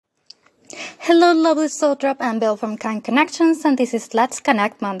Hello, lovely soul drop. I'm Bill from Kind Connections, and this is Let's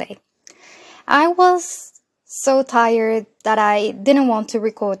Connect Monday. I was so tired that I didn't want to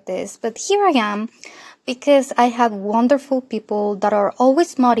record this, but here I am because I have wonderful people that are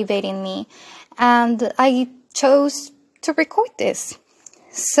always motivating me, and I chose to record this.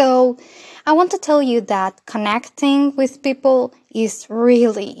 So I want to tell you that connecting with people is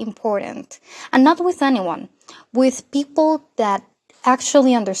really important, and not with anyone, with people that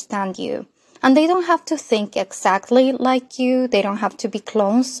actually understand you. And they don't have to think exactly like you. They don't have to be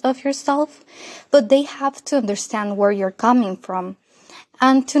clones of yourself, but they have to understand where you're coming from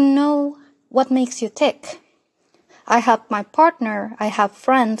and to know what makes you tick. I have my partner, I have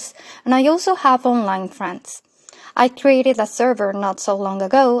friends, and I also have online friends. I created a server not so long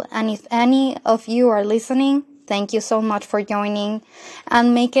ago, and if any of you are listening, thank you so much for joining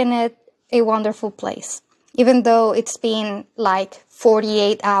and making it a wonderful place. Even though it's been like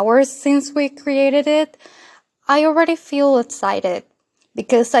 48 hours since we created it, I already feel excited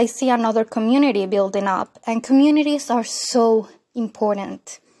because I see another community building up, and communities are so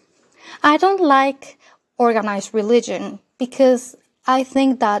important. I don't like organized religion because I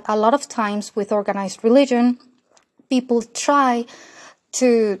think that a lot of times with organized religion, people try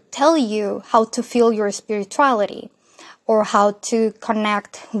to tell you how to feel your spirituality or how to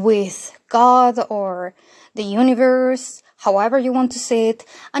connect with God or the universe, however you want to say it,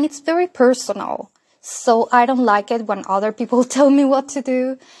 and it's very personal. So I don't like it when other people tell me what to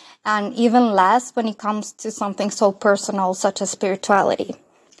do, and even less when it comes to something so personal such as spirituality.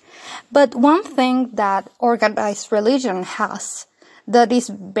 But one thing that organized religion has that is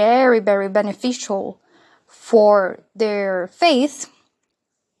very, very beneficial for their faith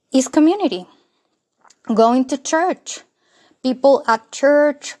is community. Going to church. People at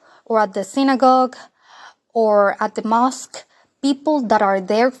church or at the synagogue or at the mosque, people that are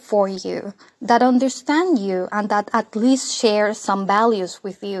there for you, that understand you, and that at least share some values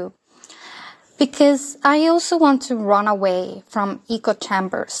with you. Because I also want to run away from echo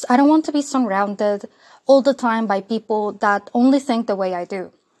chambers. I don't want to be surrounded all the time by people that only think the way I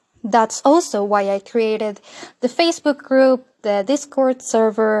do. That's also why I created the Facebook group, the Discord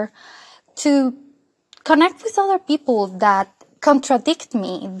server, to connect with other people that contradict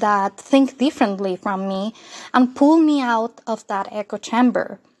me, that think differently from me, and pull me out of that echo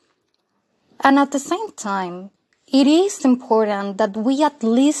chamber. And at the same time, it is important that we at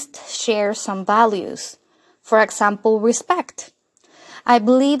least share some values. For example, respect. I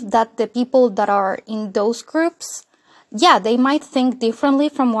believe that the people that are in those groups, they might think differently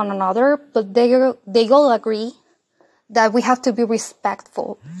from one another, but they all agree that we have to be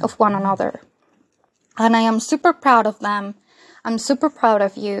respectful of one another. And I am super proud of them. I'm super proud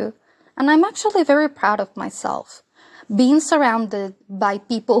of you. And I'm actually very proud of myself. Being surrounded by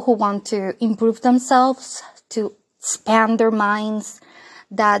people who want to improve themselves, to expand their minds,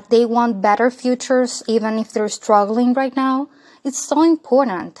 that they want better futures even if they're struggling right now, it's so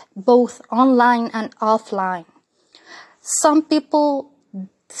important, both online and offline. Some people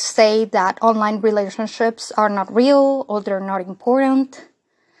say that online relationships are not real or they're not important.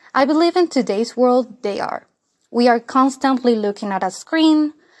 I believe in today's world they are. We are constantly looking at a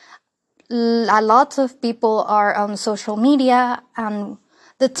screen. A lot of people are on social media, and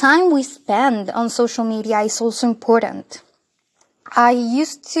the time we spend on social media is also important. I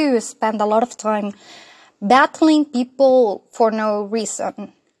used to spend a lot of time battling people for no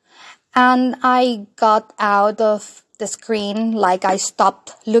reason. And I got out of the screen, like I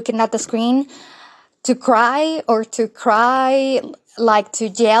stopped looking at the screen to cry, like to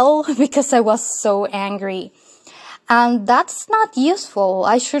yell because I was so angry. And that's not useful.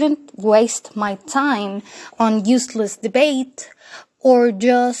 I shouldn't waste my time on useless debate or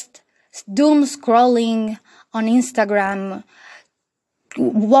just doom scrolling on Instagram,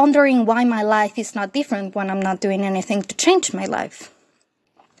 wondering why my life is not different when I'm not doing anything to change my life.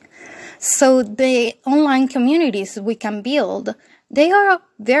 So the online communities we can build, they are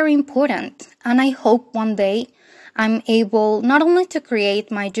very important. And I hope one day I'm able not only to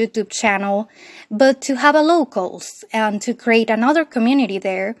create my YouTube channel, but to have a locals and to create another community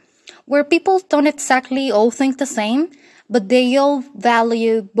there where people don't exactly all think the same, but they all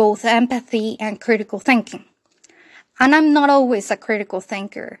value both empathy and critical thinking. And I'm not always a critical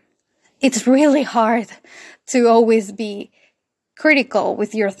thinker. It's really hard to always be critical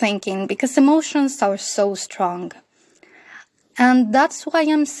with your thinking because emotions are so strong. And that's why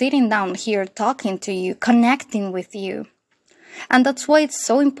I'm sitting down here talking to you, connecting with you. And that's why it's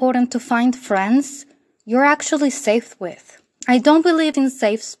so important to find friends you're actually safe with. I don't believe in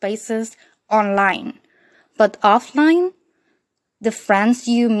safe spaces online, but offline, the friends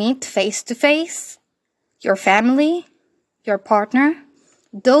you meet face to face, your family, your partner,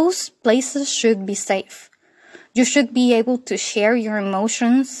 those places should be safe. You should be able to share your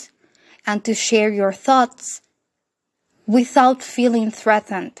emotions and to share your thoughts without feeling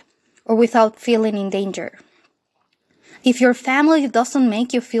threatened or without feeling in danger. If your family doesn't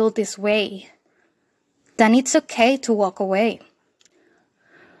make you feel this way, then it's okay to walk away.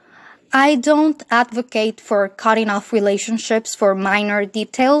 I don't advocate for cutting off relationships for minor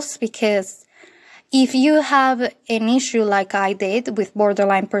details, because if you have an issue like I did with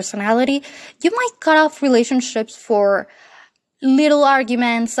borderline personality, you might cut off relationships for little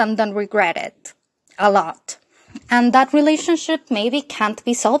arguments and then regret it a lot. And that relationship maybe can't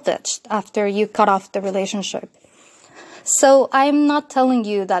be salvaged after you cut off the relationship. So I'm not telling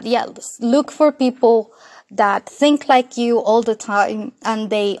you that, look for people that think like you all the time and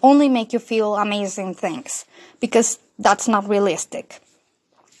they only make you feel amazing things, because that's not realistic.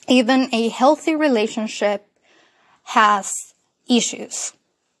 Even a healthy relationship has issues.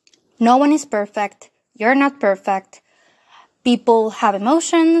 No one is perfect. You're not perfect. People have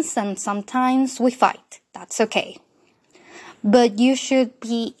emotions and sometimes we fight. That's okay. But you should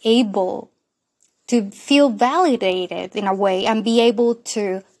be able to feel validated in a way and be able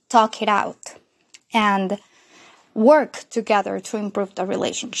to talk it out and work together to improve the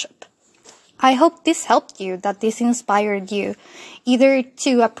relationship. I hope this helped you, that this inspired you either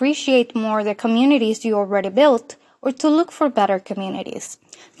to appreciate more the communities you already built or to look for better communities.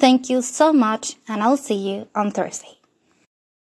 Thank you so much, and I'll see you on Thursday.